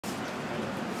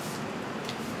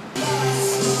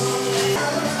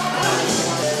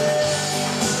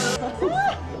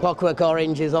Clockwork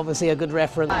Orange is obviously a good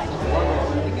reference.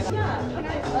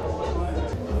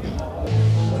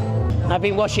 I've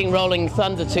been watching Rolling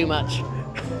Thunder too much.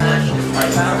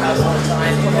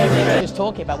 Just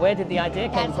talking about where did the idea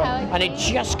come from, and it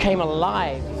just came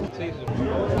alive.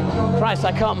 Christ,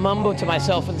 I can't mumble to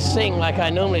myself and sing like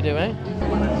I normally do, eh?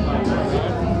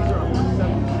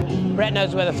 Brett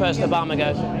knows where the first Obama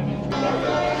goes.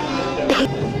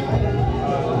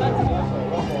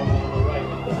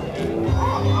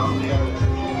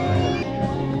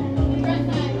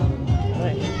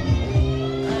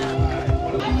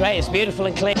 Great, it's beautiful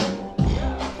and clean.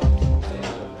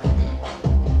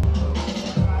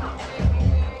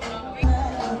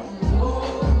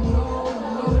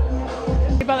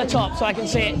 By the top so I can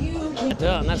see it.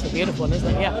 Done. That's the beautiful one,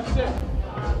 isn't it? Yeah.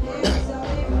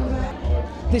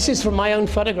 This is from my own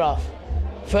photograph.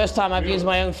 First time I've used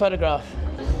my own photograph.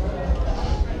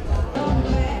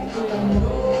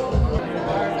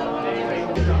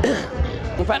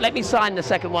 In fact, let me sign the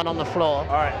second one on the floor.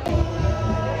 All right.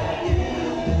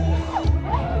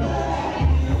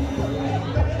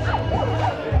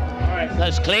 All right.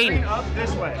 That's clean. Up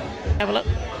this way. Have a look.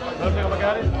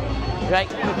 Got it? Great.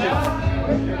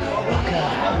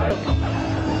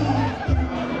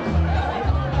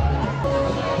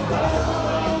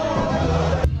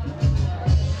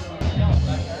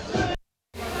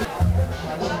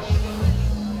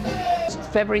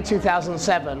 February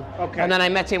 2007, okay. And then I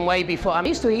met him way before. I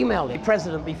used to email the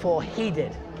president before he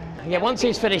did. Yeah, once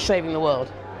he's finished saving the world.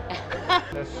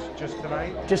 That's just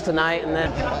tonight? Just tonight, and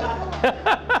then...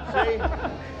 See?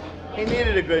 He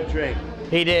needed a good drink.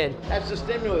 He did. That's the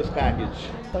stimulus package.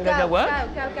 I'm gonna go work?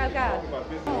 Go.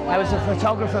 I was a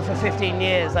photographer for 15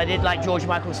 years. I did like George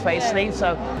Michael's face sleeve,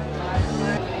 so...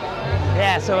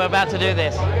 Yeah, so we're about to do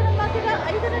this. Are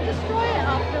you gonna destroy it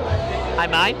afterwards? I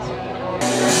might.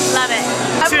 Love it.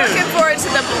 I'm looking forward to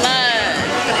the blood.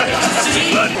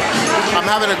 I'm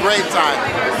having a great time.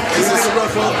 This is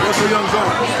Russell Young's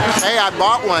on. Hey, I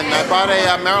bought one. I bought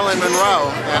a Marilyn Monroe,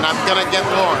 and I'm gonna get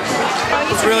more.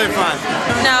 It's really fun.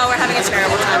 No, we're having a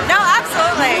terrible time. No,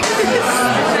 absolutely.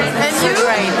 And you?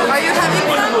 Great. Are you having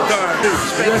fun?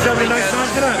 You guys having a nice time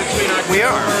tonight? We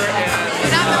are.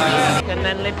 And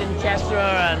then lived in Chester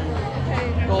and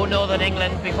all Northern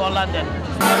England before London.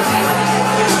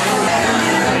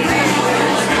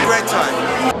 Great time.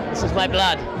 This is my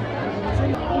blood.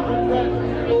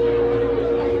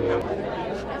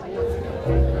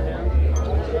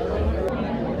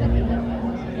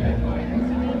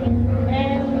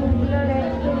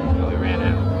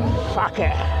 Fuck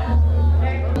it.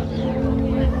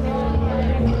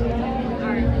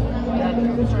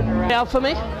 Out for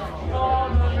me?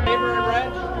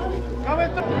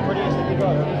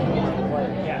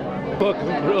 Look,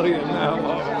 brilliant now.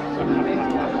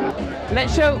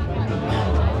 Let's show.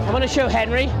 I want to show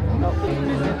Henry.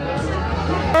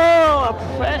 Oh, a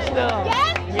professional.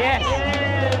 Yes.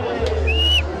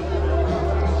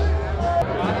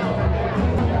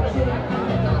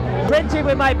 Printed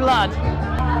with my blood.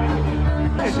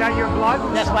 Is that your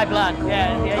blood? That's my blood.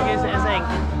 Yeah, use it as ink.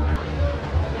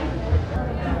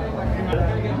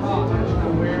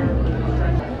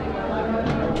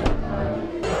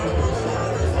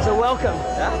 So welcome.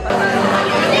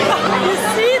 You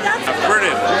see, that's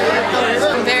Brilliant.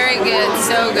 very good.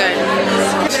 So good.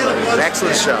 An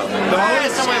excellent show.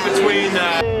 It's somewhere between.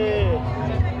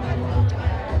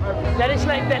 Dennis,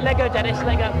 let go, Dennis,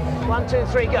 let go. 1, 2,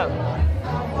 3, go.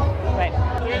 Right.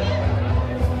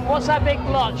 What's that big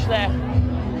blotch there?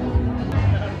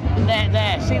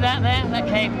 There. See that there? That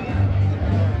came.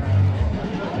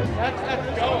 That's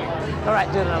going. All right,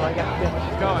 do it another one. Go.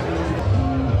 It's going.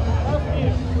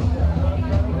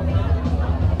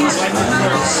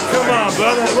 Come on,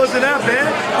 brother. Wasn't that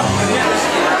bad?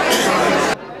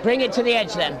 Bring it to the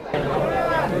edge then.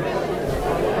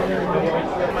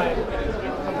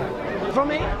 From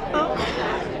me? Oh.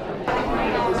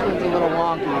 This one's a little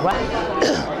wonky. What?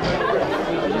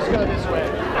 Just go this way.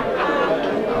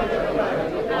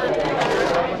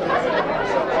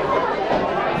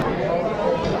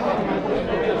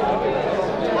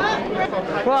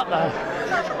 What the?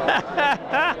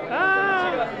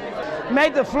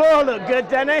 Made the floor look good,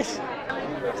 Dennis.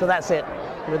 So that's it.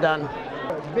 We're done.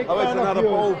 Oh, it's another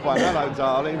ball fight. Hello,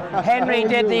 darling. Henry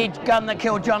did the gun that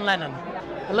killed John Lennon.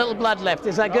 A little blood left.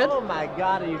 Is that good? Oh my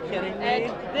God, are you kidding me?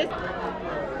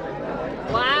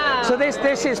 Wow. So this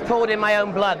is poured in my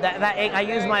own blood. That ink, I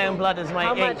use my own blood as my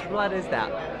How ink. much blood is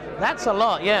that? That's a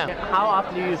lot, yeah. How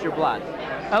often do you use your blood?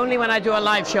 Only when I do a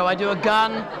live show. I do a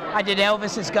gun. I did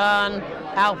Elvis's gun,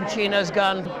 Al Pacino's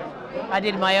gun. I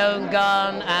did my own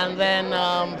gun, and then,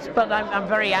 but I'm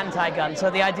very anti-gun. So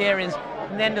the idea is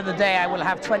At the end of the day, I will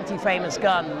have 20 famous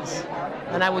guns,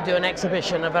 and I will do an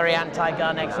exhibition, a very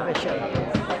anti-gun exhibition.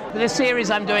 This series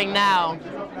I'm doing now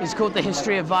is called The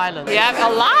History of Violence. We have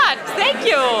a lot. Thank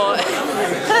you.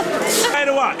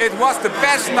 It was the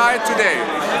best night today.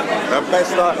 The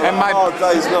best night of a hard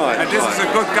day's night. And this is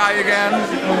a good guy again.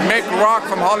 Mick Rock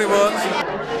from Hollywood.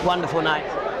 Wonderful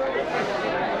night.